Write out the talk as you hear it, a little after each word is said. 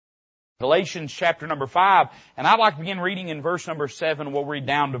Galatians chapter number 5, and I'd like to begin reading in verse number 7. We'll read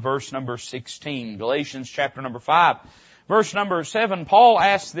down to verse number 16. Galatians chapter number 5, verse number 7. Paul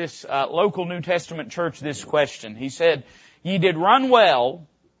asked this local New Testament church this question. He said, "Ye did run well.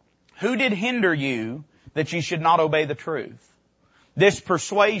 Who did hinder you that ye should not obey the truth? This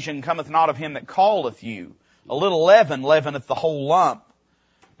persuasion cometh not of him that calleth you. A little leaven leaveneth the whole lump.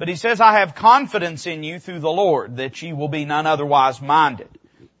 But he says, I have confidence in you through the Lord, that ye will be none otherwise minded.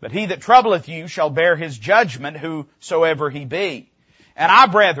 But he that troubleth you shall bear his judgment, whosoever he be. And I,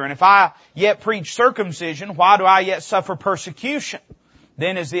 brethren, if I yet preach circumcision, why do I yet suffer persecution?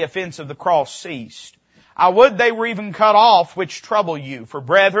 Then is the offense of the cross ceased. I would they were even cut off which trouble you. For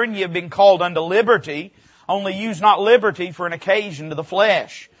brethren, ye have been called unto liberty. Only use not liberty for an occasion to the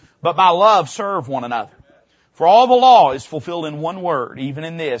flesh, but by love serve one another. For all the law is fulfilled in one word, even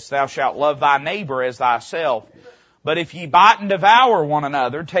in this, thou shalt love thy neighbor as thyself. But if ye bite and devour one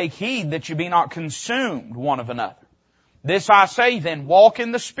another, take heed that ye be not consumed one of another. This I say then, walk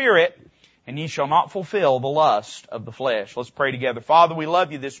in the Spirit, and ye shall not fulfill the lust of the flesh." Let's pray together. Father, we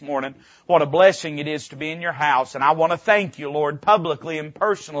love you this morning. What a blessing it is to be in your house. And I want to thank you, Lord, publicly and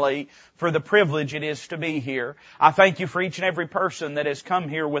personally for the privilege it is to be here. I thank you for each and every person that has come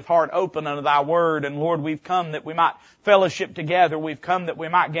here with heart open unto thy word. And Lord, we've come that we might fellowship together. We've come that we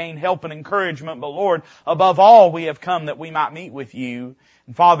might gain help and encouragement. But Lord, above all, we have come that we might meet with you.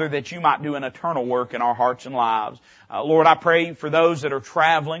 And Father, that you might do an eternal work in our hearts and lives. Lord, I pray for those that are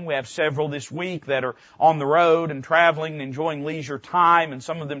traveling. We have several this week that are on the road and traveling and enjoying leisure time, and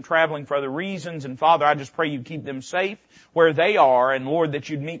some of them traveling for other reasons. And Father, I just pray you keep them safe where they are, and Lord, that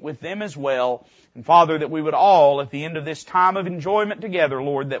you'd meet with them as well. And Father, that we would all, at the end of this time of enjoyment together,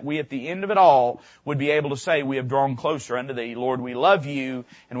 Lord, that we at the end of it all would be able to say we have drawn closer unto Thee. Lord, we love you,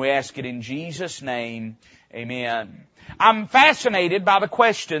 and we ask it in Jesus' name. Amen. I'm fascinated by the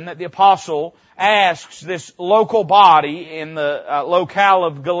question that the apostle asks this local body in the locale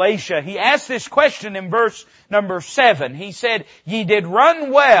of Galatia. He asked this question in verse number 7. He said, "Ye did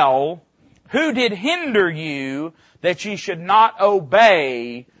run well. Who did hinder you that ye should not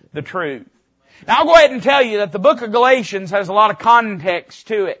obey the truth?" Now I'll go ahead and tell you that the book of Galatians has a lot of context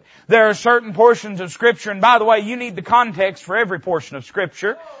to it. There are certain portions of Scripture, and by the way, you need the context for every portion of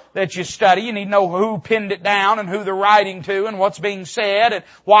Scripture that you study. You need to know who penned it down and who they're writing to and what's being said and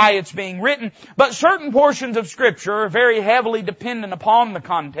why it's being written. But certain portions of Scripture are very heavily dependent upon the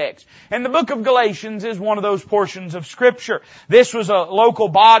context. And the book of Galatians is one of those portions of Scripture. This was a local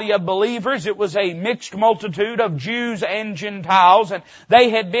body of believers. It was a mixed multitude of Jews and Gentiles, and they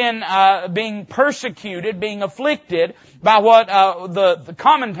had been being persecuted, being afflicted by what the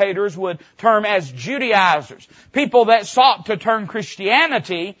commentators would term as Judaizers. People that sought to turn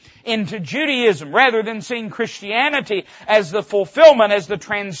Christianity into Judaism rather than seeing Christianity as the fulfillment, as the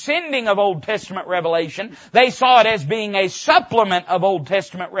transcending of Old Testament revelation. They saw it as being a supplement of Old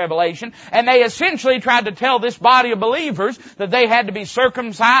Testament revelation, and they essentially tried to tell this body of believers that they had to be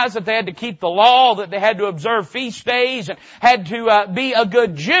circumcised, that they had to keep the law, that they had to observe feast days, and had to be a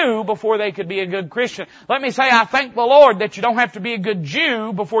good Jew before they could be a good Christian. Let me say, I thank the Lord that you don't have to be a good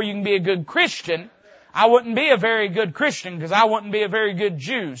Jew before you can be a good Christian. I wouldn't be a very good Christian because I wouldn't be a very good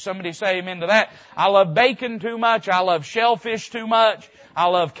Jew. Somebody say amen to that. I love bacon too much. I love shellfish too much. I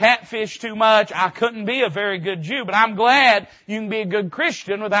love catfish too much. I couldn't be a very good Jew, but I'm glad you can be a good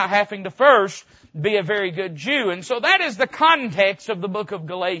Christian without having to first be a very good Jew. And so that is the context of the book of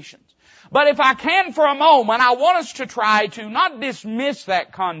Galatians. But if I can for a moment, I want us to try to not dismiss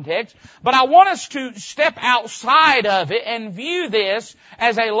that context, but I want us to step outside of it and view this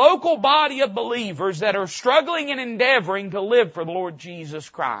as a local body of believers that are struggling and endeavoring to live for the Lord Jesus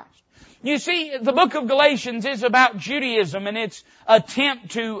Christ. You see, the book of Galatians is about Judaism and its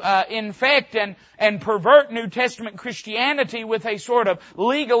attempt to infect and pervert New Testament Christianity with a sort of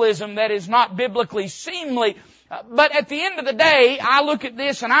legalism that is not biblically seemly. But at the end of the day, I look at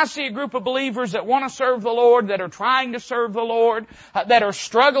this and I see a group of believers that want to serve the Lord, that are trying to serve the Lord, that are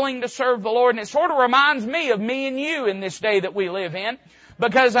struggling to serve the Lord. And it sort of reminds me of me and you in this day that we live in.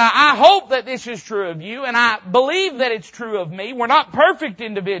 Because I hope that this is true of you, and I believe that it's true of me. We're not perfect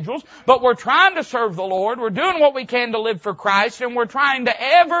individuals, but we're trying to serve the Lord. We're doing what we can to live for Christ, and we're trying to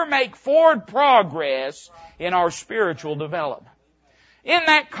ever make forward progress in our spiritual development. In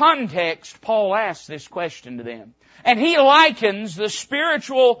that context, Paul asks this question to them. And he likens the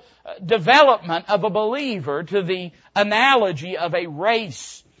spiritual development of a believer to the analogy of a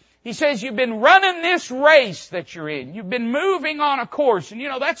race. He says, you've been running this race that you're in. You've been moving on a course. And you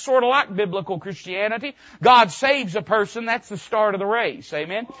know, that's sort of like biblical Christianity. God saves a person. That's the start of the race.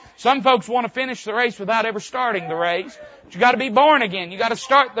 Amen. Some folks want to finish the race without ever starting the race. You got to be born again. You got to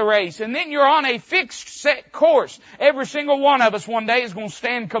start the race. And then you're on a fixed set course. Every single one of us one day is going to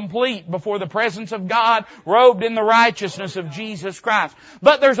stand complete before the presence of God, robed in the righteousness of Jesus Christ.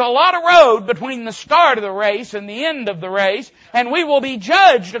 But there's a lot of road between the start of the race and the end of the race, and we will be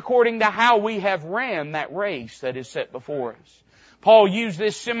judged according to how we have ran that race that is set before us. Paul used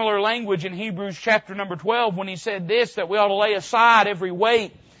this similar language in Hebrews chapter number 12 when he said this, that we ought to lay aside every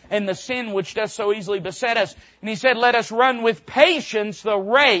weight and the sin which does so easily beset us. And he said, let us run with patience the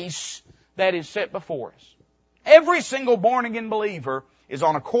race that is set before us. Every single born-again believer is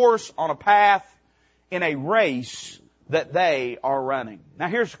on a course, on a path, in a race that they are running. Now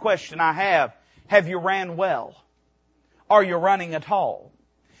here's the question I have. Have you ran well? Are you running at all?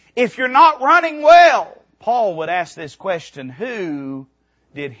 If you're not running well, Paul would ask this question, who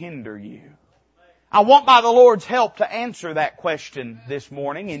did hinder you? I want by the Lord's help to answer that question this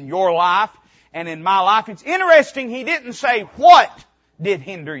morning in your life and in my life. It's interesting, he didn't say what did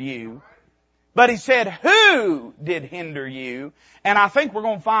hinder you, but he said who did hinder you. And I think we're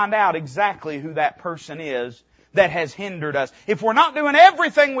going to find out exactly who that person is that has hindered us. If we're not doing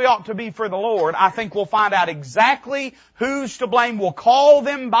everything we ought to be for the Lord, I think we'll find out exactly who's to blame. We'll call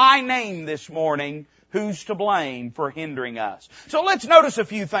them by name this morning. Who's to blame for hindering us? So let's notice a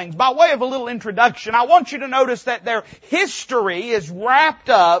few things. By way of a little introduction, I want you to notice that their history is wrapped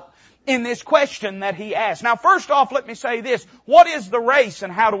up in this question that he asked. Now first off, let me say this. What is the race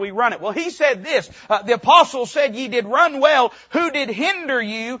and how do we run it? Well, he said this. The apostle said, ye did run well. Who did hinder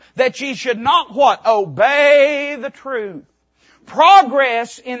you that ye should not what? Obey the truth.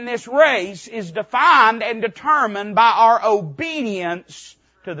 Progress in this race is defined and determined by our obedience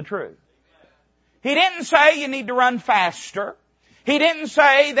to the truth. He didn't say you need to run faster. He didn't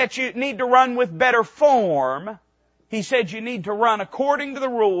say that you need to run with better form. He said you need to run according to the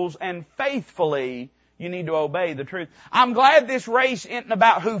rules and faithfully you need to obey the truth. I'm glad this race isn't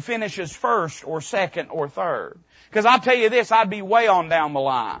about who finishes first or second or third. Because I'll tell you this, I'd be way on down the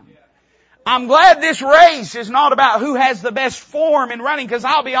line. I'm glad this race is not about who has the best form in running, because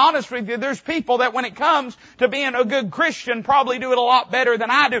I'll be honest with you, there's people that when it comes to being a good Christian probably do it a lot better than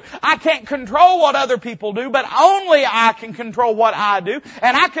I do. I can't control what other people do, but only I can control what I do,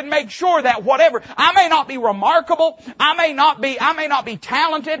 and I can make sure that whatever, I may not be remarkable, I may not be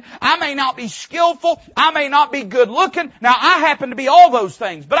talented, I may not be skillful, I may not be good looking. Now I happen to be all those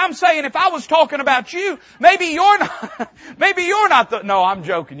things, but I'm saying if I was talking about you, maybe you're not no, I'm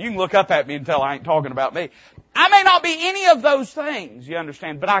joking. You can look up at me and tell I ain't talking about me. I may not be any of those things, you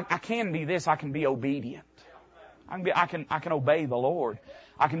understand, but I can be this. I can be obedient. I can obey the Lord.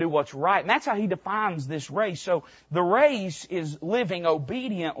 I can do what's right. And that's how he defines this race. So the race is living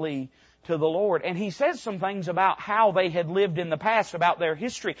obediently to the Lord. And he says some things about how they had lived in the past, about their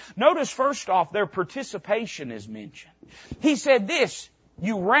history. Notice first off, their participation is mentioned. He said this,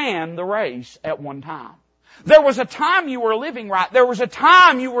 you ran the race at one time. There was a time you were living right. There was a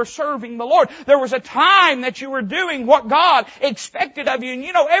time you were serving the Lord. There was a time that you were doing what God expected of you. And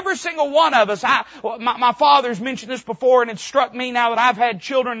you know, every single one of us, my father's mentioned this before, and it struck me now that I've had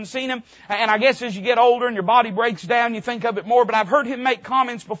children and seen them. And I guess as you get older and your body breaks down, you think of it more. But I've heard him make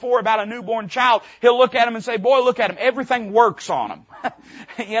comments before about a newborn child. He'll look at him and say, boy, look at him. Everything works on them.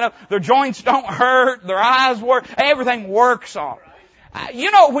 You know, their joints don't hurt. Their eyes work. Everything works on them.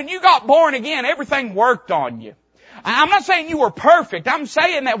 You know, when you got born again, everything worked on you. I'm not saying you were perfect. I'm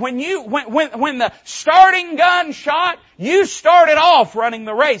saying that when the starting gun shot, you started off running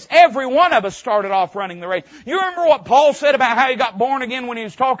the race. Every one of us started off running the race. You remember what Paul said about how he got born again when he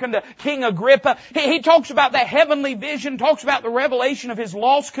was talking to King Agrippa? He talks about that heavenly vision, talks about the revelation of his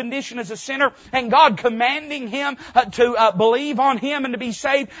lost condition as a sinner, and God commanding him to believe on him and to be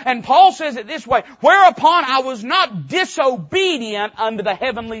saved. And Paul says it this way, whereupon I was not disobedient unto the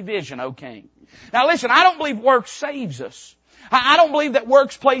heavenly vision, O King. Now listen, I don't believe works saves us. I don't believe that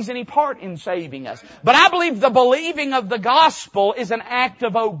works plays any part in saving us. But I believe the believing of the gospel is an act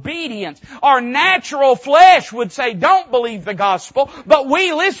of obedience. Our natural flesh would say, don't believe the gospel. But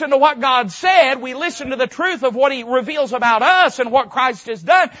we listen to what God said. We listen to the truth of what He reveals about us and what Christ has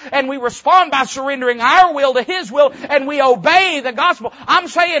done. And we respond by surrendering our will to His will. And we obey the gospel. I'm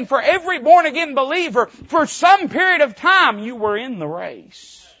saying for every born-again believer, for some period of time, you were in the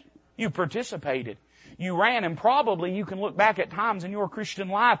race. You participated. You ran, and probably you can look back at times in your Christian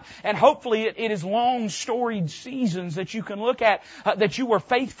life, and hopefully it is long storied seasons that you can look at, that you were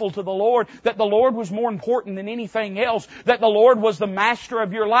faithful to the Lord, that the Lord was more important than anything else, that the Lord was the master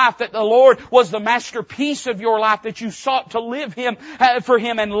of your life, that the Lord was the masterpiece of your life, that you sought to live for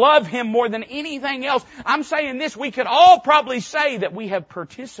Him and love Him more than anything else. I'm saying this, we could all probably say that we have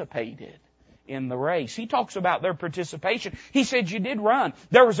participated in the race. He talks about their participation. He said, you did run.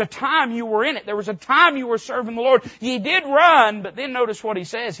 There was a time you were in it. There was a time you were serving the Lord. You did run, but then notice what he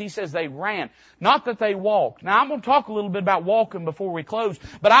says. He says they ran, not that they walked. Now I'm going to talk a little bit about walking before we close,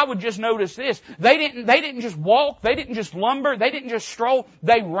 but I would just notice this. They didn't just walk. They didn't just lumber. They didn't just stroll.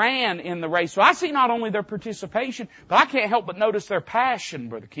 They ran in the race. So I see not only their participation, but I can't help but notice their passion,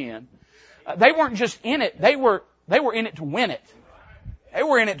 Brother Ken. They weren't just in it. They were in it to win it. They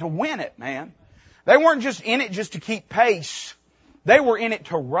were in it to win it, man. They weren't just in it just to keep pace. They were in it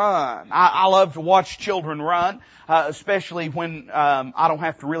to run. I love to watch children run, especially when I don't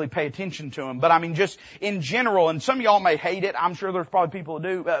have to really pay attention to them. But I mean, just in general, and some of y'all may hate it. I'm sure there's probably people who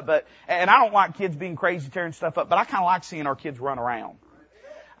do. And I don't like kids being crazy, tearing stuff up. But I kind of like seeing our kids run around.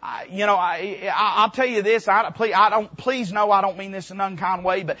 I'll tell you this. Please know I don't mean this in an unkind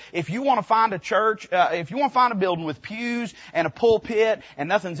way, but if you want to find a church, if you want to find a building with pews and a pulpit and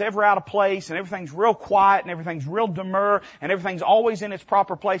nothing's ever out of place and everything's real quiet and everything's real demure and everything's always in its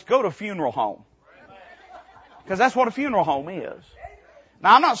proper place, go to a funeral home. Because that's what a funeral home is.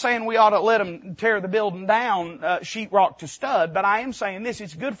 Now, I'm not saying we ought to let them tear the building down, sheetrock to stud, but I am saying this.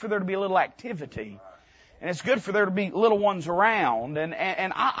 It's good for there to be a little activity. And it's good for there to be little ones around. And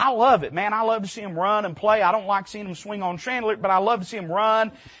I love it, man. I love to see them run and play. I don't like seeing them swing on chandelier, but I love to see them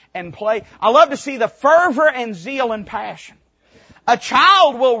run and play. I love to see the fervor and zeal and passion. A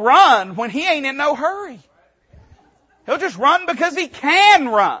child will run when he ain't in no hurry. He'll just run because he can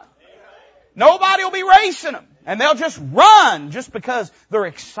run. Nobody will be racing him. And they'll just run just because they're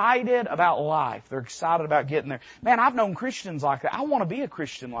excited about life. They're excited about getting there. Man, I've known Christians like that. I want to be a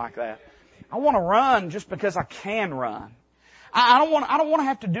Christian like that. I want to run just because I can run. I don't want to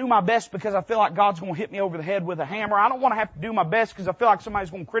have to do my best because I feel like God's going to hit me over the head with a hammer. I don't want to have to do my best because I feel like somebody's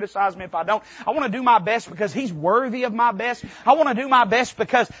going to criticize me if I don't. I want to do my best because He's worthy of my best. I want to do my best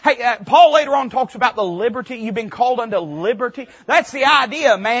because, Paul later on talks about the liberty. You've been called unto liberty. That's the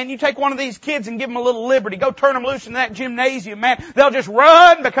idea, man. You take one of these kids and give them a little liberty. Go turn them loose in that gymnasium, man. They'll just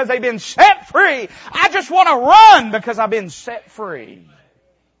run because they've been set free. I just want to run because I've been set free.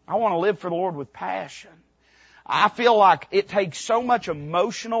 I want to live for the Lord with passion. I feel like it takes so much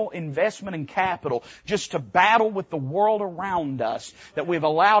emotional investment and capital just to battle with the world around us that we've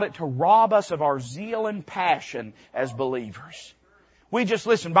allowed it to rob us of our zeal and passion as believers. We just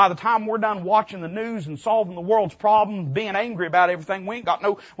listen, by the time we're done watching the news and solving the world's problems, being angry about everything, we ain't got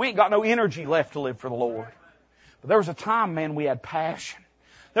no energy left to live for the Lord. But there was a time, man, we had passion.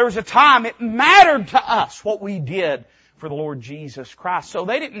 There was a time it mattered to us what we did for the Lord Jesus Christ. So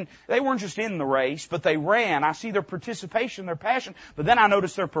they weren't just in the race, but they ran. I see their participation, their passion, but then I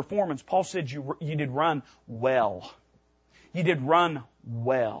noticed their performance. Paul said you did run well. You did run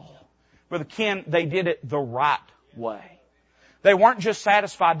well. Brother Ken, they did it the right way. They weren't just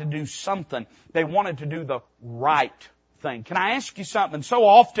satisfied to do something. They wanted to do the right thing. Can I ask you something? So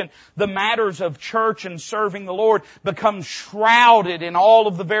often the matters of church and serving the Lord become shrouded in all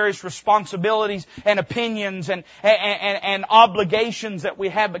of the various responsibilities and opinions and obligations that we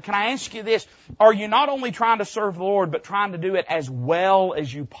have. But can I ask you this? Are you not only trying to serve the Lord, but trying to do it as well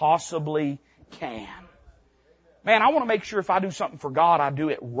as you possibly can? Man, I want to make sure if I do something for God, I do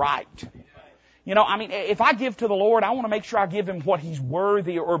it right. If I give to the Lord, I want to make sure I give Him what He's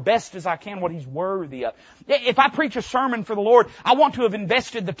worthy, or best as I can what He's worthy of. If I preach a sermon for the Lord, I want to have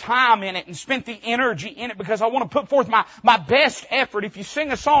invested the time in it and spent the energy in it because I want to put forth my best effort. If you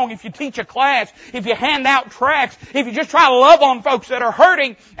sing a song, if you teach a class, if you hand out tracts, if you just try to love on folks that are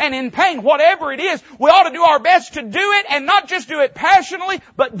hurting and in pain, whatever it is, we ought to do our best to do it, and not just do it passionately,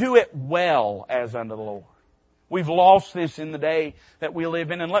 but do it well as unto the Lord. We've lost this in the day that we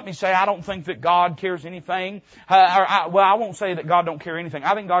live in. And let me say, I don't think that God cares anything. I won't say that God don't care anything.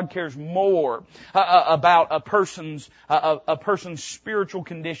 I think God cares more about a person's spiritual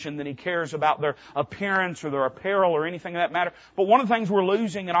condition than He cares about their appearance or their apparel or anything of that matter. But one of the things we're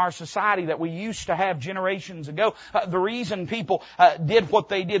losing in our society that we used to have generations ago, the reason people did what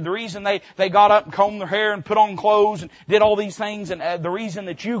they did, the reason they got up and combed their hair and put on clothes and did all these things, and the reason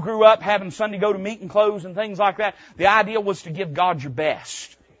that you grew up having Sunday go to meeting clothes and things like that, the idea was to give God your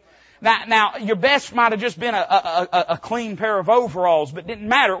best. Now, your best might have just been a clean pair of overalls, but it didn't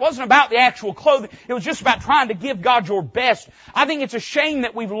matter. It wasn't about the actual clothing. It was just about trying to give God your best. I think it's a shame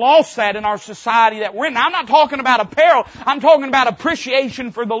that we've lost that in our society that we're in. Now, I'm not talking about apparel. I'm talking about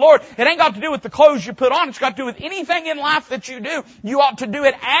appreciation for the Lord. It ain't got to do with the clothes you put on. It's got to do with anything in life that you do. You ought to do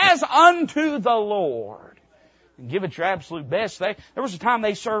it as unto the Lord. And give it your absolute best. There was a time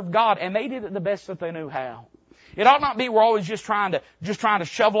they served God, and they did it the best that they knew how. It ought not be we're always just trying to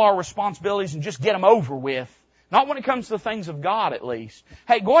shovel our responsibilities and just get them over with. Not when it comes to the things of God, at least.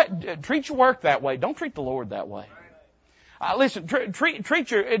 Hey, go ahead, treat your work that way. Don't treat the Lord that way. Listen,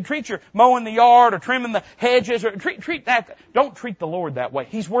 treat your mowing the yard or trimming the hedges or treat that. Don't treat the Lord that way.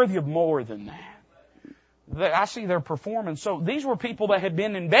 He's worthy of more than that. I see their performance. So these were people that had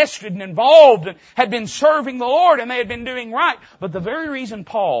been invested and involved and had been serving the Lord and they had been doing right. But the very reason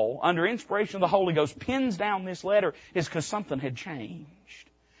Paul, under inspiration of the Holy Ghost, pins down this letter is because something had changed.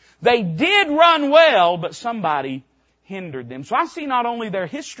 They did run well, but somebody hindered them. So I see not only their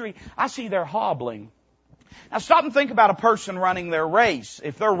history, I see their hobbling. Now stop and think about a person running their race.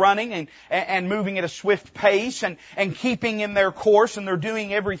 If they're running and moving at a swift pace and keeping in their course and they're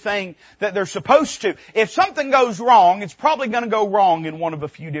doing everything that they're supposed to, if something goes wrong, it's probably going to go wrong in one of a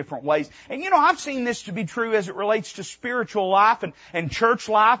few different ways. And I've seen this to be true as it relates to spiritual life and church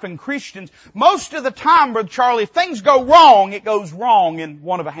life and Christians. Most of the time, Brother Charlie, if things go wrong, it goes wrong in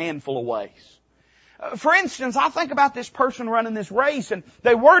one of a handful of ways. For instance, I think about this person running this race and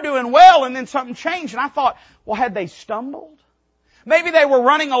they were doing well and then something changed and I thought, well, had they stumbled? Maybe they were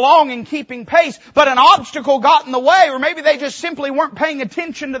running along and keeping pace, but an obstacle got in the way, or maybe they just simply weren't paying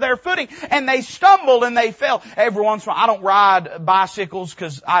attention to their footing and they stumbled and they fell. Every once in a while, I don't ride bicycles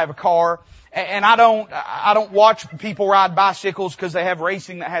because I have a car. And I don't watch people ride bicycles because they have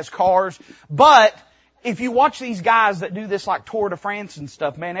racing that has cars. But if you watch these guys that do this like Tour de France and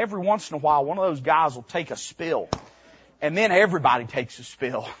stuff, man, every once in a while one of those guys will take a spill. And then everybody takes a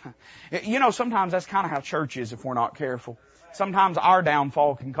spill. Sometimes that's kind of how church is if we're not careful. Sometimes our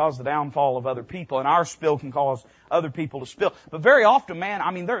downfall can cause the downfall of other people, and our spill can cause other people to spill. But very often, man,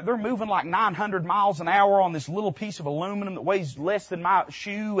 they're moving like 900 miles an hour on this little piece of aluminum that weighs less than my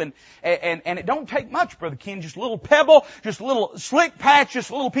shoe, and it don't take much, Brother Ken, just a little pebble, just a little slick patch, just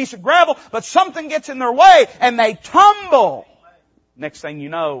a little piece of gravel, but something gets in their way, and they tumble. Next thing you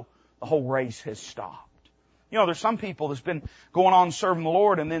know, the whole race has stopped. There's some people that's been going on serving the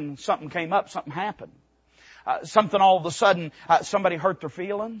Lord, and then something came up, something happened. Something all of a sudden, somebody hurt their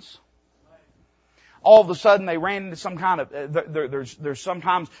feelings. All of a sudden they ran into some kind of, there's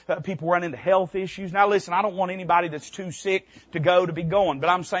sometimes people run into health issues. Now listen, I don't want anybody that's too sick to be going. But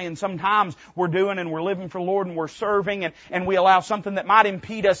I'm saying sometimes we're doing and we're living for the Lord and we're serving and we allow something that might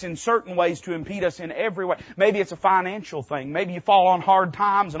impede us in certain ways to impede us in every way. Maybe it's a financial thing. Maybe you fall on hard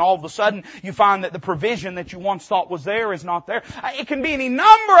times and all of a sudden you find that the provision that you once thought was there is not there. It can be any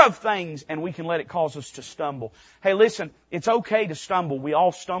number of things and we can let it cause us to stumble. Hey listen, it's okay to stumble. We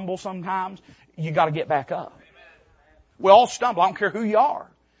all stumble sometimes. You got to get back up. We all stumble. I don't care who you are.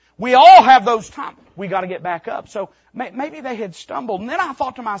 We all have those times. We got to get back up. So maybe they had stumbled. And then I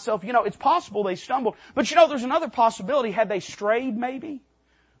thought to myself, it's possible they stumbled. But there's another possibility. Had they strayed maybe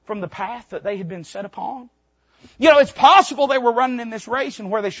from the path that they had been set upon? It's possible they were running in this race and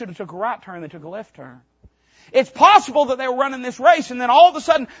where they should have took a right turn, they took a left turn. It's possible that they were running this race and then all of a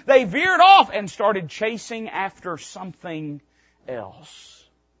sudden they veered off and started chasing after something else.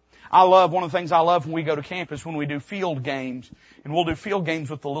 One of the things I love when we go to campus, when we do field games, and we'll do field games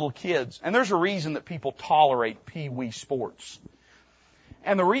with the little kids. And there's a reason that people tolerate pee-wee sports.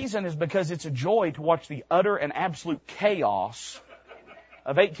 And the reason is because it's a joy to watch the utter and absolute chaos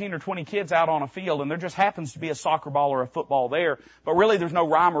of 18 or 20 kids out on a field, and there just happens to be a soccer ball or a football there, but really there's no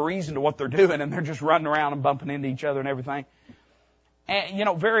rhyme or reason to what they're doing, and they're just running around and bumping into each other and everything.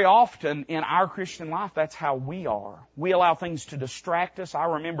 And, very often in our Christian life, that's how we are. We allow things to distract us. I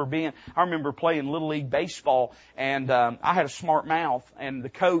remember playing Little League baseball, and I had a smart mouth, and the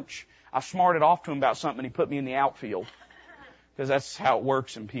coach, I smarted off to him about something, and he put me in the outfield. Because that's how it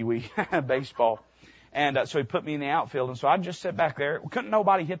works in Pee Wee baseball. And so he put me in the outfield, and so I just sat back there. Couldn't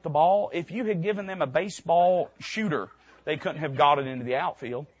nobody hit the ball? If you had given them a baseball shooter, they couldn't have got it into the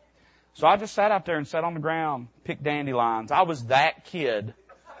outfield. So I just sat out there and sat on the ground, picked dandelions. I was that kid.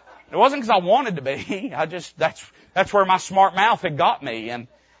 It wasn't because I wanted to be. That's where my smart mouth had got me. And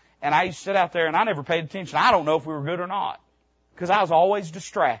I used to sit out there and I never paid attention. I don't know if we were good or not. Because I was always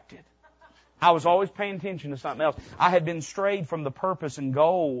distracted. I was always paying attention to something else. I had been strayed from the purpose and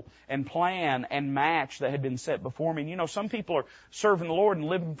goal and plan and match that had been set before me. And some people are serving the Lord and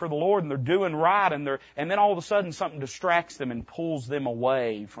living for the Lord and they're doing right and then all of a sudden something distracts them and pulls them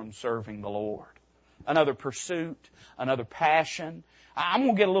away from serving the Lord. Another pursuit, another passion. I'm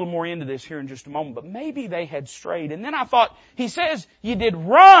going to get a little more into this here in just a moment, but maybe they had strayed. And then I thought, he says you did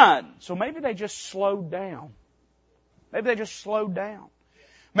run. So maybe they just slowed down.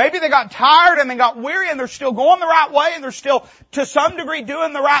 Maybe they got tired and they got weary and they're still going the right way and they're still to some degree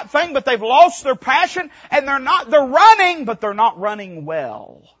doing the right thing, but they've lost their passion and they're running, but they're not running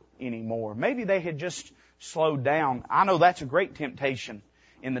well anymore. Maybe they had just slowed down. I know that's a great temptation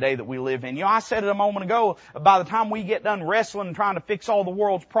in the day that we live in. You know, I said it a moment ago, by the time we get done wrestling and trying to fix all the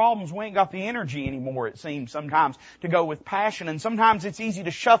world's problems, we ain't got the energy anymore, it seems sometimes, to go with passion. And sometimes it's easy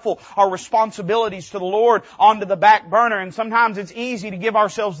to shuffle our responsibilities to the Lord onto the back burner. And sometimes it's easy to give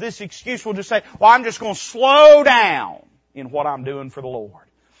ourselves this excuse. We'll just say, well, I'm just going to slow down in what I'm doing for the Lord.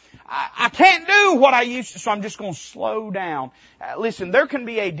 I can't do what I used to, so I'm just going to slow down. Listen, there can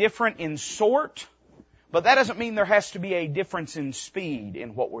be a difference in sort, but that doesn't mean there has to be a difference in speed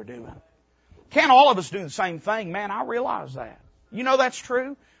in what we're doing. Can't all of us do the same thing? Man, I realize that. You know that's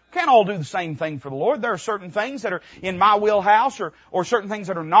true. Can't all do the same thing for the Lord. There are certain things that are in my wheelhouse or certain things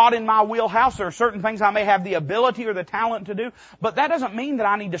that are not in my wheelhouse. There are certain things I may have the ability or the talent to do. But that doesn't mean that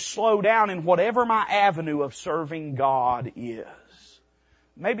I need to slow down in whatever my avenue of serving God is.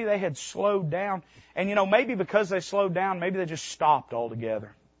 Maybe they had slowed down. And you know, maybe because they slowed down, maybe they just stopped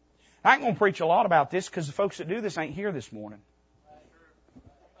altogether. I ain't going to preach a lot about this because the folks that do this ain't here this morning.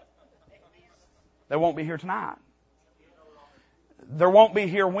 They won't be here tonight. There won't be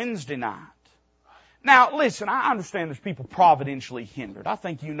here Wednesday night. Now, listen, I understand there's people providentially hindered. I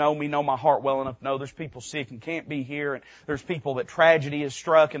think you know me, know my heart well enough to know there's people sick and can't be here, and there's people that tragedy has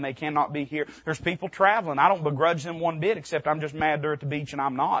struck and they cannot be here. There's people traveling. I don't begrudge them one bit, except I'm just mad they're at the beach and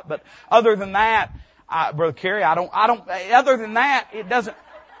I'm not. But other than that, Brother Kerry, other than that, it doesn't,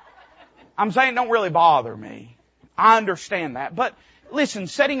 I'm saying it don't really bother me. I understand that. But listen,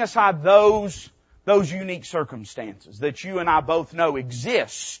 setting aside those unique circumstances that you and I both know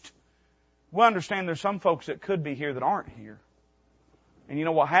exist, we understand there's some folks that could be here that aren't here. And you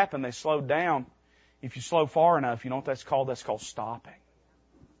know what happened? They slowed down. If you slow far enough, you know what that's called? That's called stopping.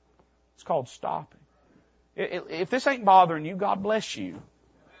 It's called stopping. If this ain't bothering you, God bless you.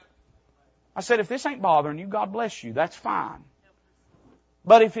 I said, if this ain't bothering you, God bless you. That's fine.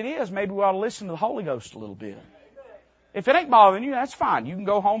 But if it is, maybe we ought to listen to the Holy Ghost a little bit. If it ain't bothering you, that's fine. You can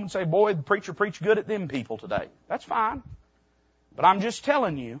go home and say, boy, the preacher preached good at them people today. That's fine. But I'm just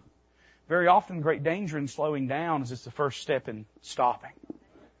telling you, very often great danger in slowing down is it's the first step in stopping.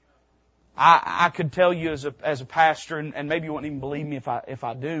 I could tell you as a pastor, and maybe you wouldn't even believe me if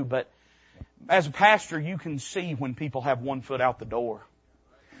I do, but as a pastor, you can see when people have one foot out the door.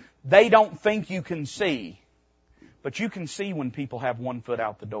 They don't think you can see, but you can see when people have one foot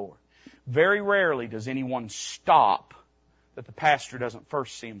out the door. Very rarely does anyone stop that the pastor doesn't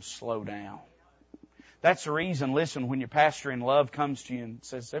first see him slow down. That's the reason, listen, when your pastor in love comes to you and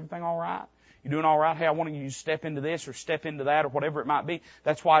says, is everything all right? You doing all right? Hey, I want you to step into this or step into that or whatever it might be.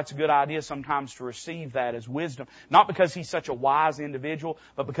 That's why it's a good idea sometimes to receive that as wisdom. Not because he's such a wise individual,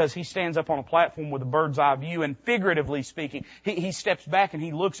 but because he stands up on a platform with a bird's eye view, and figuratively speaking, he steps back and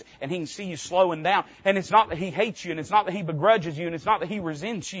he looks and he can see you slowing down. And it's not that he hates you, and it's not that he begrudges you, and it's not that he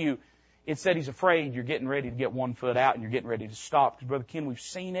resents you. It's that he's afraid you're getting ready to get one foot out and you're getting ready to stop. Because, Brother Ken, we've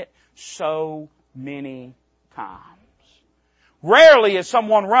seen it so many times. Rarely is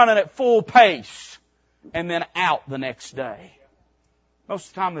someone running at full pace and then out the next day. Most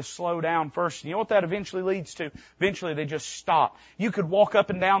of the time they slow down first. And you know what that eventually leads to? Eventually they just stop. You could walk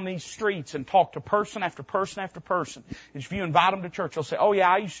up and down these streets and talk to person after person after person. And if you invite them to church, they'll say, oh yeah,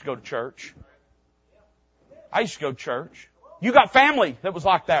 I used to go to church. I used to go to church. You got family that was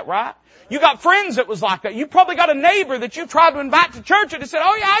like that, right? You got friends that was like that. You probably got a neighbor that you tried to invite to church and said,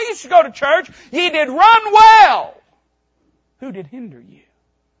 oh yeah, I used to go to church. Ye did run well. Who did hinder you?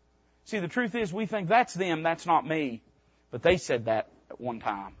 See, the truth is we think that's them, that's not me. But they said that at one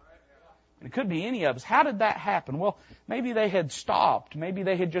time. And it could be any of us. How did that happen? Well, maybe they had stopped. Maybe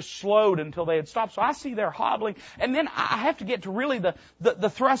they had just slowed until they had stopped. So I see they're hobbling. And then I have to get to really the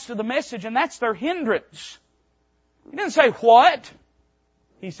thrust of the message, and that's their hindrance. He didn't say what.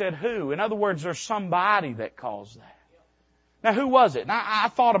 He said who. In other words, there's somebody that caused that. Now, who was it? And I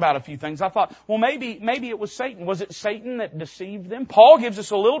thought about a few things. I thought, well, maybe it was Satan. Was it Satan that deceived them? Paul gives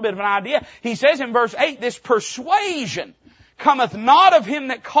us a little bit of an idea. He says in verse 8, this persuasion cometh not of him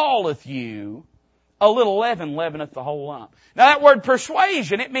that calleth you. A little leaven leaveneth the whole lump. Now, that word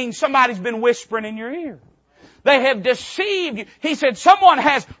persuasion, it means somebody's been whispering in your ear. They have deceived you. He said, someone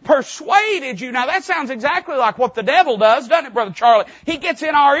has persuaded you. Now that sounds exactly like what the devil does, doesn't it, Brother Charlie? He gets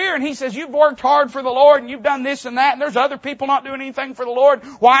in our ear and he says, you've worked hard for the Lord and you've done this and that, and there's other people not doing anything for the Lord.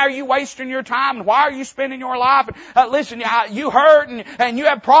 Why are you wasting your time? And why are you spending your life? And, listen, you hurt and you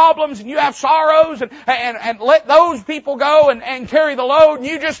have problems and you have sorrows and let those people go and carry the load, and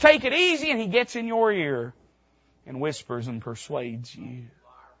you just take it easy. And he gets in your ear and whispers and persuades you.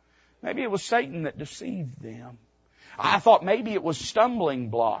 Maybe it was Satan that deceived them. I thought maybe it was stumbling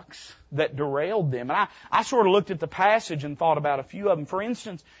blocks that derailed them. And I sort of looked at the passage and thought about a few of them. For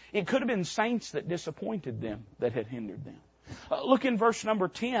instance, it could have been saints that disappointed them that had hindered them. Look in verse number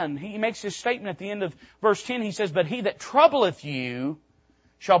 10. He makes this statement at the end of verse 10. He says, "But he that troubleth you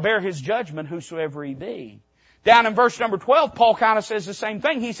shall bear his judgment, whosoever he be." Down in verse number 12, Paul kind of says the same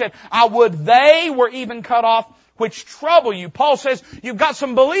thing. He said, "I would they were even cut off which trouble you." Paul says, you've got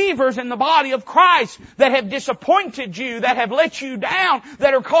some believers in the body of Christ that have disappointed you, that have let you down,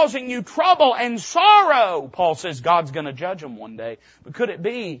 that are causing you trouble and sorrow. Paul says God's going to judge them one day. But could it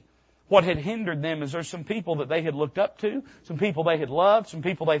be what had hindered them is there's some people that they had looked up to, some people they had loved, some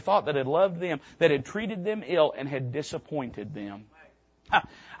people they thought that had loved them, that had treated them ill and had disappointed them.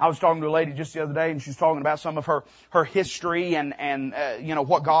 I was talking to a lady just the other day, and she was talking about some of her history and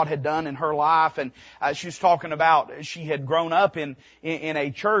what God had done in her life. And she was talking about she had grown up in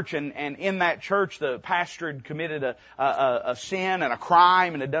a church, and in that church the pastor had committed a sin and a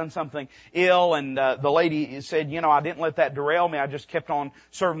crime and had done something ill. And the lady said, I didn't let that derail me. I just kept on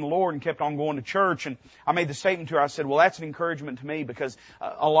serving the Lord and kept on going to church. And I made the statement to her. I said, well, that's an encouragement to me, because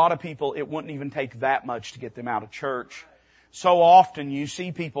a lot of people, it wouldn't even take that much to get them out of church. So often you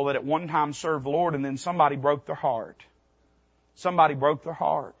see people that at one time served the Lord, and then somebody broke their heart. Somebody broke their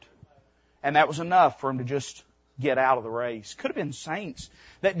heart. And that was enough for them to just get out of the race. Could have been saints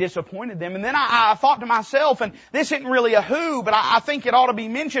that disappointed them. And then I thought to myself, and this isn't really a who, but I think it ought to be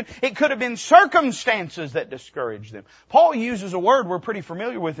mentioned, it could have been circumstances that discouraged them. Paul uses a word we're pretty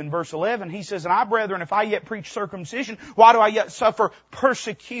familiar with in verse 11. He says, "And I, brethren, if I yet preach circumcision, why do I yet suffer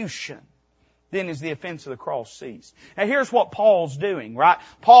persecution? Then is the offense of the cross ceased." Now here's what Paul's doing, right?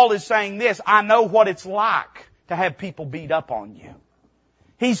 Paul is saying this, I know what it's like to have people beat up on you.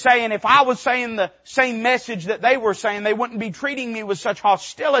 He's saying if I was saying the same message that they were saying, they wouldn't be treating me with such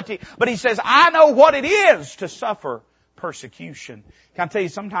hostility. But he says, I know what it is to suffer persecution. Can I tell you,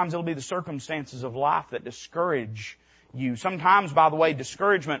 sometimes it'll be the circumstances of life that discourage you. Sometimes, by the way,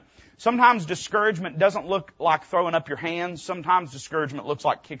 sometimes discouragement doesn't look like throwing up your hands. Sometimes discouragement looks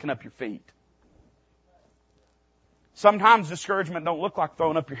like kicking up your feet. Sometimes discouragement don't look like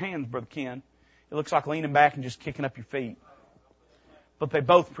throwing up your hands, Brother Ken. It looks like leaning back and just kicking up your feet. But they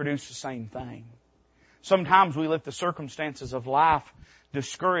both produce the same thing. Sometimes we let the circumstances of life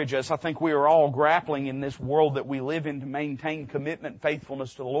discourage us. I think we are all grappling in this world that we live in to maintain commitment and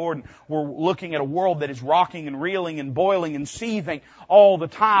faithfulness to the Lord. And we're looking at a world that is rocking and reeling and boiling and seething all the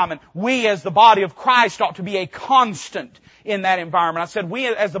time. And we as the body of Christ ought to be a constant in that environment. I said we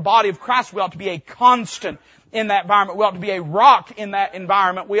as the body of Christ, we ought to be a constant in that environment. We ought to be a rock in that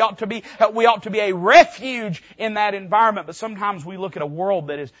environment. We ought to be a refuge in that environment. But sometimes we look at a world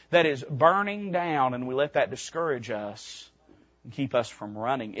that is burning down, and we let that discourage us and keep us from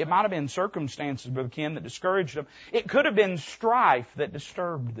running. It might have been circumstances, Brother Ken, that discouraged them. It could have been strife that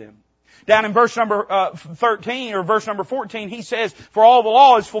disturbed them. Down in verse number 13 or verse number 14, he says, "For all the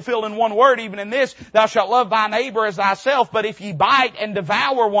law is fulfilled in one word, even in this, thou shalt love thy neighbor as thyself. But if ye bite and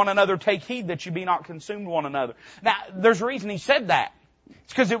devour one another, take heed that ye be not consumed one another." Now, there's a reason he said that.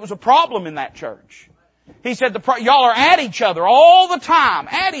 It's because it was a problem in that church. He said, y'all are at each other all the time.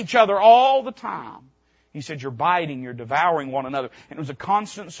 At each other all the time. He said, you're biting, you're devouring one another. And it was a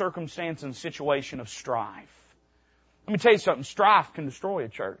constant circumstance and situation of strife. Let me tell you something. Strife can destroy a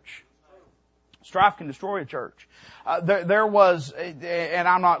church. Strife can destroy a church. There was, and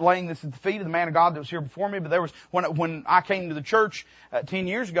I'm not laying this at the feet of the man of God that was here before me, but there was, when I came to the church 10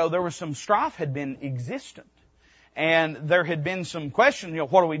 years ago, there was some strife had been existent. And there had been some questions,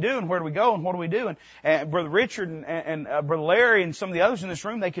 what do we do and where do we go and what do we do? And Brother Richard and Brother Larry and some of the others in this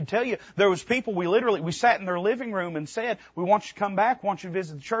room, they could tell you there was people we sat in their living room and said, we want you to come back, want you to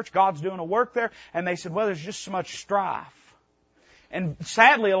visit the church, God's doing a work there. And they said, well, there's just so much strife. And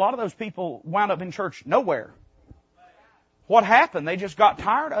sadly, a lot of those people wound up in church nowhere. What happened? They just got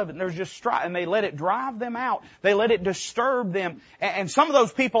tired of it, and there's just strife, and they let it drive them out. They let it disturb them. And some of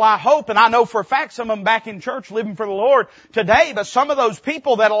those people, I hope, and I know for a fact some of them back in church living for the Lord today, but some of those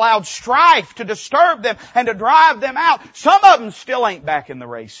people that allowed strife to disturb them and to drive them out, some of them still ain't back in the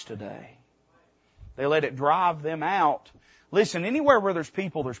race today. They let it drive them out. Listen, anywhere where there's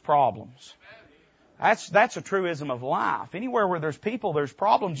people, there's problems. That's a truism of life. Anywhere where there's people, there's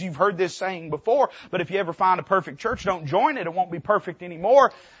problems. You've heard this saying before, but if you ever find a perfect church, don't join it. It won't be perfect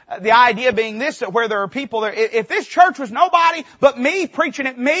anymore. The idea being this, that where there are people there, if this church was nobody but me preaching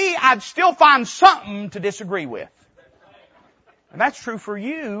at me, I'd still find something to disagree with. And that's true for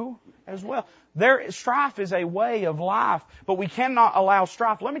you as well. Strife is a way of life, but we cannot allow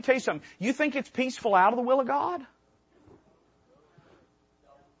strife. Let me tell you something. You think it's peaceful out of the will of God?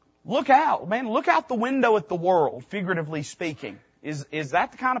 Look out, man. Look out the window at the world, figuratively speaking. Is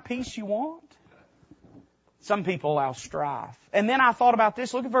that the kind of peace you want? Some people allow strife. And then I thought about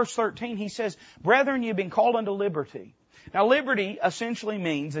this. Look at verse 13. He says, "Brethren, you've been called unto liberty. Now, liberty essentially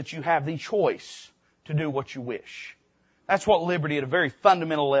means that you have the choice to do what you wish. That's what liberty at a very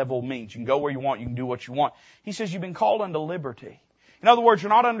fundamental level means. You can go where you want, you can do what you want. He says you've been called unto liberty. In other words, you're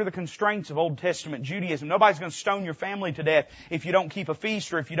not under the constraints of Old Testament Judaism. Nobody's going to stone your family to death if you don't keep a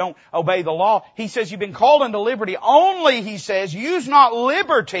feast or if you don't obey the law. He says you've been called unto liberty. Only, he says, use not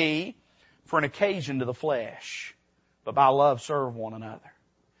liberty for an occasion to the flesh, but by love serve one another.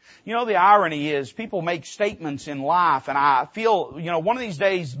 You know, the irony is people make statements in life, and I feel, one of these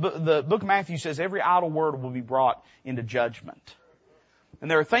days, the book of Matthew says every idle word will be brought into judgment.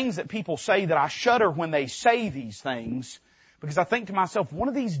 And there are things that people say that I shudder when they say these things, because I think to myself, one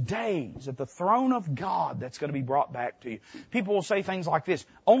of these days at the throne of God that's going to be brought back to you, people will say things like this: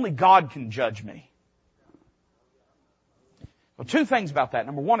 only God can judge me. Well, two things about that.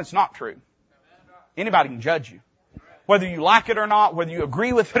 Number one, it's not true. Anybody can judge you. Whether you like it or not, whether you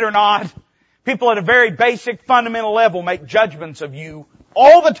agree with it or not, people at a very basic, fundamental level make judgments of you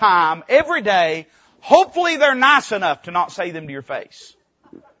all the time, every day. Hopefully they're nice enough to not say them to your face.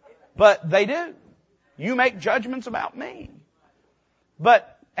 But they do. You make judgments about me.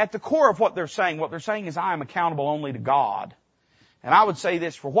 But at the core of what they're saying is I am accountable only to God. And I would say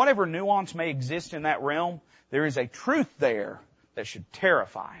this, for whatever nuance may exist in that realm, there is a truth there that should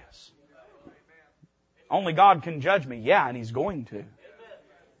terrify us. Only God can judge me. Yeah, and He's going to.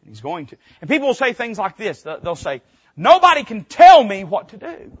 He's going to. And people will say things like this. They'll say, nobody can tell me what to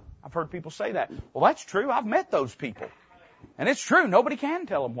do. I've heard people say that. Well, that's true. I've met those people. And it's true. Nobody can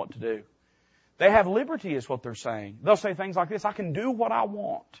tell them what to do. They have liberty is what they're saying. They'll say things like this: I can do what I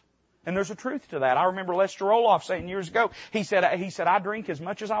want. And there's a truth to that. I remember Lester Roloff saying years ago, he said, I drink as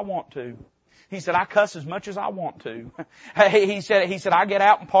much as I want to. He said, I cuss as much as I want to. He said, I get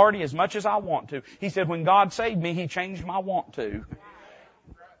out and party as much as I want to. He said, when God saved me, He changed my want to.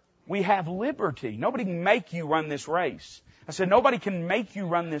 We have liberty. Nobody can make you run this race. I said, nobody can make you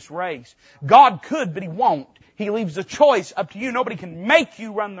run this race. God could, but He won't. He leaves the choice up to you. Nobody can make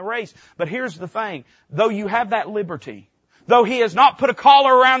you run the race. But here's the thing. Though you have that liberty, though He has not put a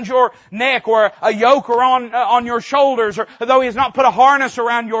collar around your neck or a yoke on your shoulders, or though He has not put a harness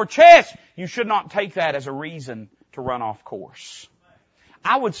around your chest, you should not take that as a reason to run off course.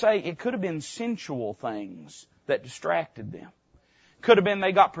 I would say it could have been sensual things that distracted them. Could have been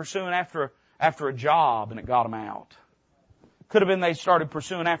they got pursuing after a job and it got them out. Could have been they started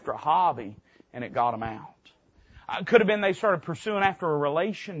pursuing after a hobby and it got them out. Could have been they started pursuing after a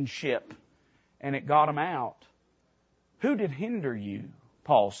relationship and it got them out. Who did hinder you?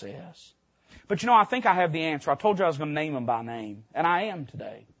 Paul says. But I think I have the answer. I told you I was going to name them by name, and I am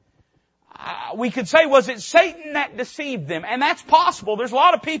today. We could say, was it Satan that deceived them? And that's possible. There's a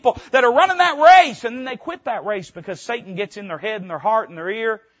lot of people that are running that race and then they quit that race because Satan gets in their head and their heart and their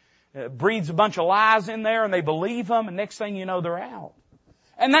ear, breathes a bunch of lies in there, and they believe them, and next thing you know, they're out.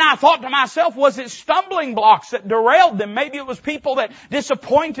 And then I thought to myself, was it stumbling blocks that derailed them? Maybe it was people that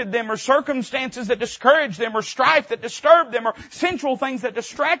disappointed them, or circumstances that discouraged them, or strife that disturbed them, or sensual things that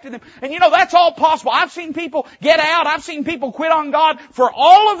distracted them. And that's all possible. I've seen people get out. I've seen people quit on God for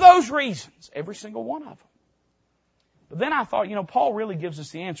all of those reasons. Every single one of them. But then I thought, Paul really gives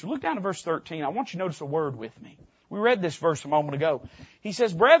us the answer. Look down to verse 13. I want you to notice a word with me. We read this verse a moment ago. He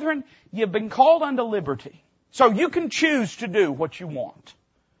says, brethren, you've been called unto liberty. So you can choose to do what you want.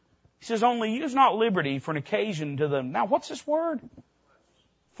 He says, only use not liberty for an occasion to the... Now, what's this word?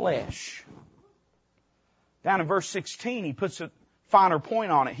 Flesh. Down in verse 16, he puts a finer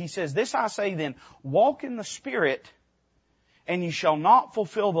point on it. He says, this I say then, walk in the Spirit, and you shall not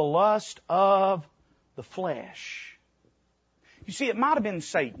fulfill the lust of the flesh. You see, it might have been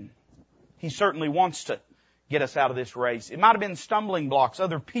Satan. He certainly wants to get us out of this race. It might have been stumbling blocks,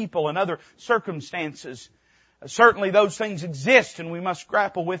 other people and other circumstances. Certainly those things exist and we must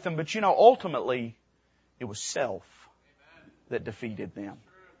grapple with them. But ultimately, it was self that defeated them.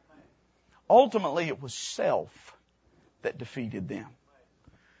 Ultimately, it was self that defeated them.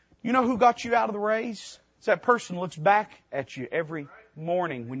 You know who got you out of the race? It's that person who looks back at you every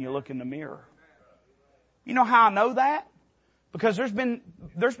morning when you look in the mirror. You know how I know that? Because there's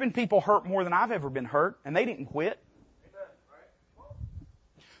been people hurt more than I've ever been hurt, and they didn't quit.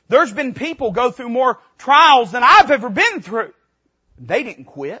 There's been people go through more trials than I've ever been through. They didn't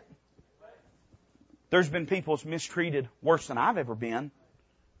quit. There's been people that's mistreated worse than I've ever been,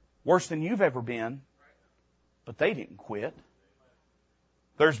 worse than you've ever been, but they didn't quit.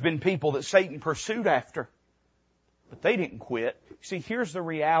 There's been people that Satan pursued after, but they didn't quit. See, here's the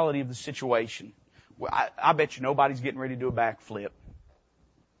reality of the situation. I bet you nobody's getting ready to do a backflip.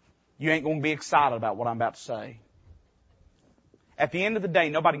 You ain't going to be excited about what I'm about to say. At the end of the day,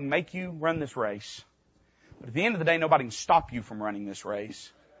 nobody can make you run this race. But at the end of the day, nobody can stop you from running this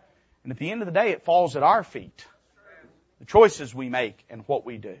race. And at the end of the day, it falls at our feet. The choices we make and what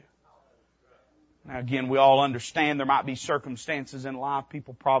we do. Now again, we all understand there might be circumstances in life,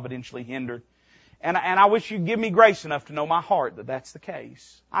 people providentially hindered. And I wish you'd give me grace enough to know my heart that that's the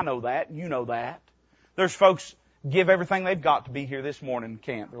case. I know that. You know that. There's folks give everything they've got to be here this morning and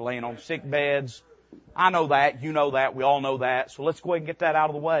can't. They're laying on sick beds. I know that. You know that. We all know that. So let's go ahead and get that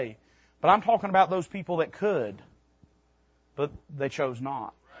out of the way. But I'm talking about those people that could, but they chose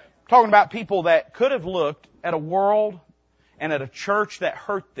not. I'm talking about people that could have looked at a world and at a church that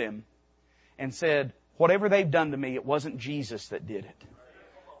hurt them and said, whatever they've done to me, it wasn't Jesus that did it.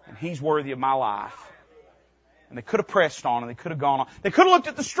 And He's worthy of my life. And they could have pressed on and they could have gone on. They could have looked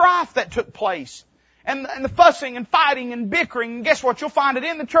at the strife that took place. And the fussing and fighting and bickering. And guess what? You'll find it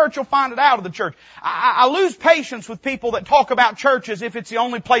in the church. You'll find it out of the church. I lose patience with people that talk about church as if it's the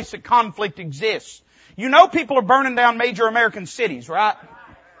only place that conflict exists. You know people are burning down major American cities, right?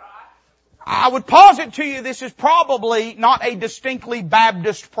 I would posit to you this is probably not a distinctly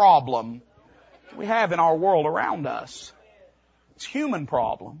Baptist problem we have in our world around us. It's a human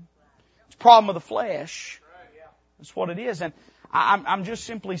problem. It's a problem of the flesh. That's what it is. And I'm just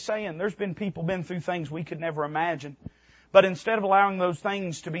simply saying there's been people been through things we could never imagine. But instead of allowing those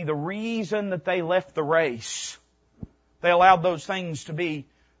things to be the reason that they left the race, they allowed those things to be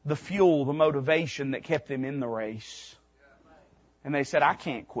the fuel, the motivation that kept them in the race. And they said, I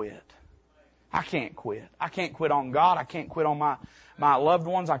can't quit. I can't quit. I can't quit on God. I can't quit on my loved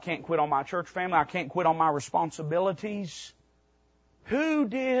ones. I can't quit on my church family. I can't quit on my responsibilities. Who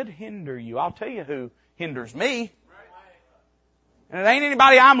did hinder you? I'll tell you who hinders me. And it ain't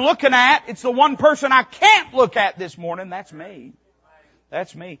anybody I'm looking at. It's the one person I can't look at this morning. That's me.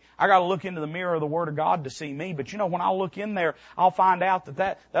 That's me. I got to look into the mirror of the Word of God to see me. But you know, when I look in there, I'll find out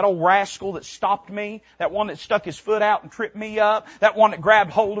that old rascal that stopped me, that one that stuck his foot out and tripped me up, that one that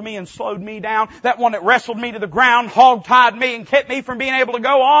grabbed hold of me and slowed me down, that one that wrestled me to the ground, hog-tied me and kept me from being able to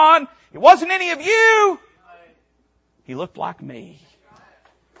go on, it wasn't any of you. He looked like me.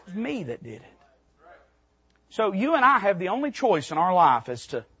 It was me that did it. So you and I have the only choice in our life as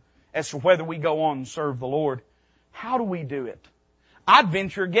to whether we go on and serve the Lord. How do we do it? I'd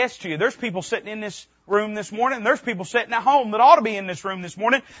venture a guess to you. There's people sitting in this room this morning, and there's people sitting at home that ought to be in this room this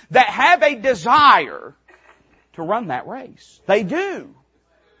morning that have a desire to run that race. They do.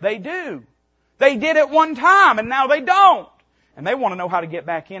 They do. They did at one time, and now they don't. And they want to know how to get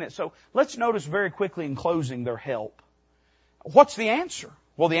back in it. So let's notice very quickly in closing their help. What's the answer?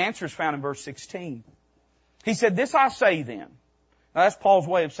 Well, the answer is found in verse 16. He said, this I say then. Now that's Paul's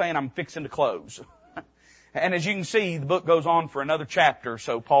way of saying I'm fixing to close. And as you can see, the book goes on for another chapter,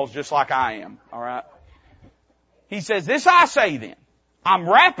 so Paul's just like I am. Alright? He says, this I say then. I'm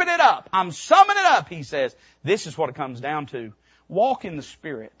wrapping it up. I'm summing it up, he says. This is what it comes down to. Walk in the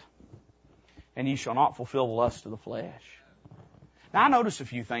Spirit, and ye shall not fulfill the lust of the flesh. Now I notice a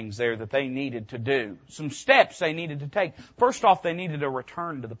few things there that they needed to do. Some steps they needed to take. First off, they needed to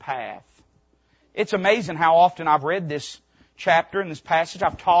return to the path. It's amazing how often I've read this chapter and this passage.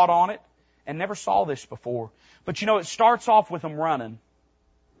 I've taught on it and never saw this before. But you know, it starts off with them running.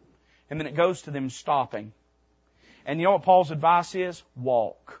 And then it goes to them stopping. And you know what Paul's advice is?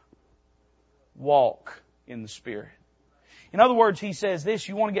 Walk. Walk in the Spirit. In other words, he says this,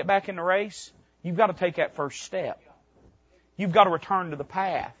 you want to get back in the race? You've got to take that first step. You've got to return to the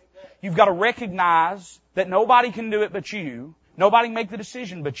path. You've got to recognize that nobody can do it but you. Nobody can make the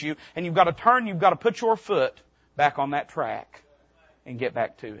decision but you. And you've got to turn, you've got to put your foot back on that track and get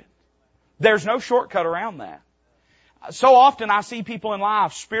back to it. There's no shortcut around that. So often I see people in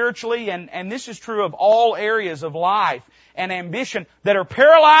life spiritually, and this is true of all areas of life and ambition, that are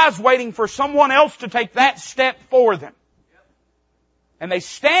paralyzed waiting for someone else to take that step for them. And they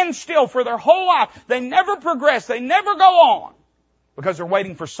stand still for their whole life. They never progress. They never go on because they're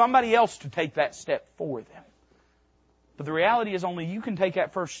waiting for somebody else to take that step for them. But the reality is only you can take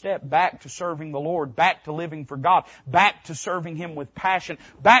that first step back to serving the Lord, back to living for God, back to serving Him with passion,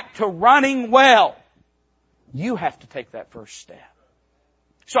 back to running well. You have to take that first step.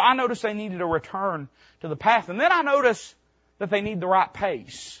 So I noticed they needed a return to the path. And then I noticed that they need the right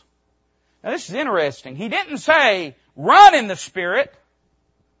pace. Now this is interesting. He didn't say, run in the Spirit.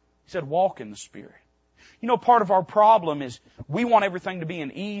 He said, walk in the Spirit. You know, part of our problem is we want everything to be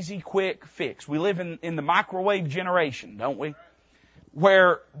an easy, quick fix. We live in the microwave generation, don't we?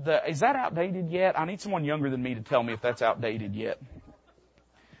 Where is that outdated yet? I need someone younger than me to tell me if that's outdated yet.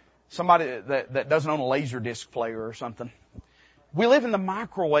 Somebody that doesn't own a laser disc player or something. We live in the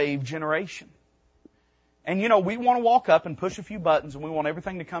microwave generation. And we want to walk up and push a few buttons and we want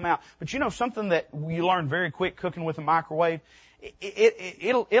everything to come out. But something that you learn very quick cooking with a microwave,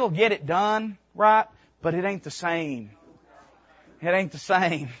 it'll get it done, right? But it ain't the same. It ain't the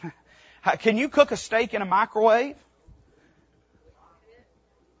same. Can you cook a steak in a microwave?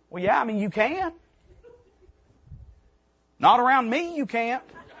 Well, yeah, you can. Not around me, you can't.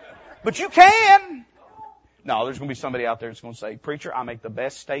 But you can. No, there's going to be somebody out there that's going to say, "Preacher, I make the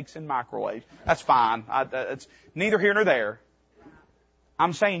best steaks in microwave." That's fine. It's neither here nor there.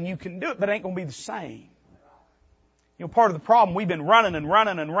 I'm saying you can do it, but it ain't going to be the same. Part of the problem, we've been running and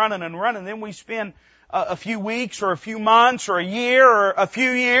running and running and running. Then we spend a few weeks or a few months or a year or a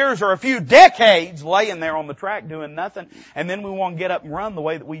few years or a few decades laying there on the track doing nothing. And then we want to get up and run the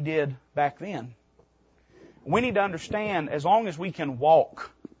way that we did back then. We need to understand, as long as we can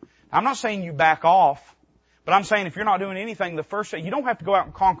walk. I'm not saying you back off. But I'm saying if you're not doing anything the first day, you don't have to go out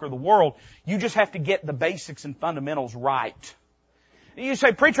and conquer the world. You just have to get the basics and fundamentals right. You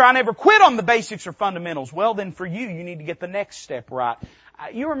say, "Preacher, I never quit on the basics or fundamentals." Well, then for you need to get the next step right.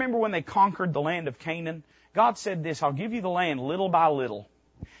 You remember when they conquered the land of Canaan? God said this, "I'll give you the land little by little."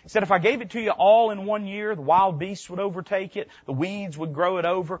 He said, if I gave it to you all in 1 year, the wild beasts would overtake it, the weeds would grow it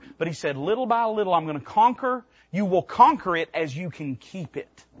over. But He said, little by little, I'm going to conquer. You will conquer it as you can keep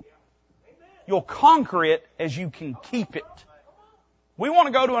it. You'll conquer it as you can keep it. We want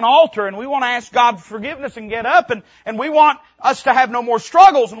to go to an altar and we want to ask God for forgiveness and get up and we want us to have no more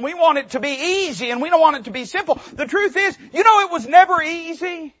struggles and we want it to be easy and we don't want it to be simple. The truth is, it was never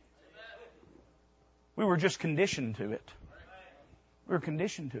easy. We were just conditioned to it. We were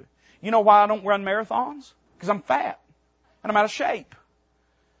conditioned to it. You know why I don't run marathons? Because I'm fat and I'm out of shape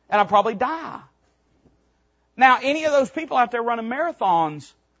and I'll probably die. Now, any of those people out there running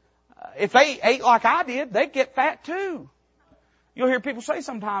marathons, if they ate like I did, they'd get fat too. You'll hear people say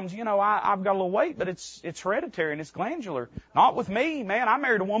sometimes, I've got a little weight, but it's hereditary and it's glandular. Not with me, man. I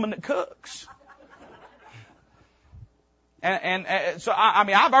married a woman that cooks. So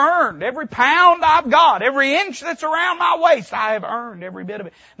I've earned every pound I've got, every inch that's around my waist, I have earned every bit of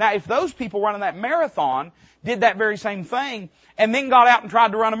it. Now, if those people running that marathon did that very same thing and then got out and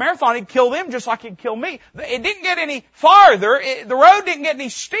tried to run a marathon, it'd kill them just like it'd kill me. It didn't get any farther. The road didn't get any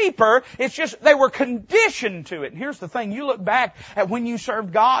steeper. It's just they were conditioned to it. And here's the thing. You look back at when you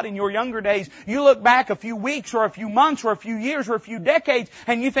served God in your younger days. You look back a few weeks or a few months or a few years or a few decades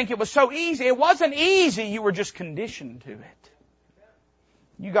and you think it was so easy. It wasn't easy. You were just conditioned to it.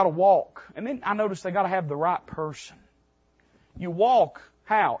 You got to walk. And then I noticed they got to have the right person. You walk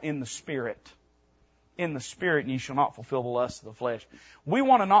how? In the Spirit. In the Spirit, and ye shall not fulfill the lust of the flesh. We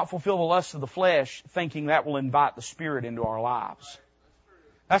want to not fulfill the lust of the flesh thinking that will invite the Spirit into our lives.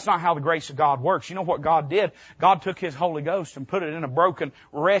 That's not how the grace of God works. You know what God did? God took His Holy Ghost and put it in a broken,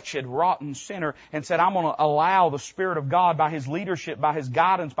 wretched, rotten sinner and said, I'm going to allow the Spirit of God by His leadership, by His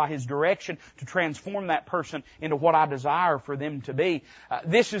guidance, by His direction to transform that person into what I desire for them to be.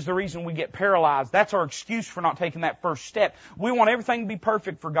 This is the reason we get paralyzed. That's our excuse for not taking that first step. We want everything to be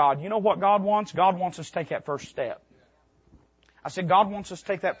perfect for God. You know what God wants? God wants us to take that first step. I said, God wants us to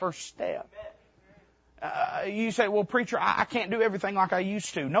take that first step. You say, well, preacher, I can't do everything like I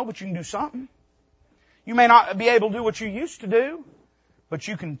used to. No, but you can do something. You may not be able to do what you used to do, but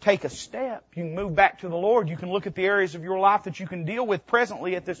you can take a step. You can move back to the Lord. You can look at the areas of your life that you can deal with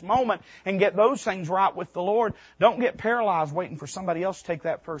presently at this moment and get those things right with the Lord. Don't get paralyzed waiting for somebody else to take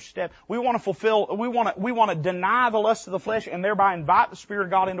that first step. We want to deny the lust of the flesh and thereby invite the Spirit of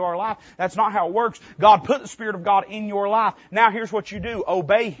God into our life. That's not how it works. God put the Spirit of God in your life. Now here's what you do.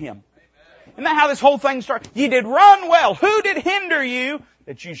 Obey Him. Isn't that how this whole thing started? You did run well. Who did hinder you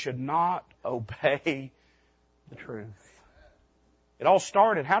that you should not obey the truth? It all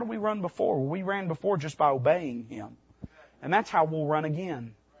started. How did we run before? Well, we ran before just by obeying Him. And that's how we'll run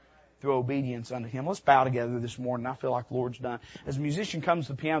again, through obedience unto Him. Let's bow together this morning. I feel like the Lord's done. As the musician comes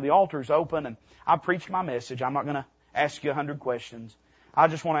to the piano, the altar is open, and I've preached my message. I'm not going to ask you 100 questions. I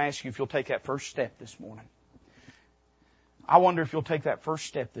just want to ask you if you'll take that first step this morning. I wonder if you'll take that first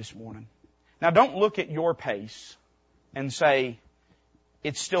step this morning. Now, don't look at your pace and say,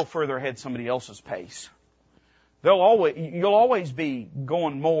 it's still further ahead somebody else's pace. You'll always be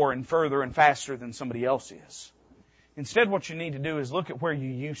going more and further and faster than somebody else is. Instead, what you need to do is look at where you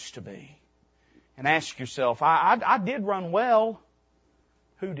used to be and ask yourself, I did run well.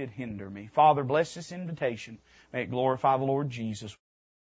 Who did hinder me? Father, bless this invitation. May it glorify the Lord Jesus.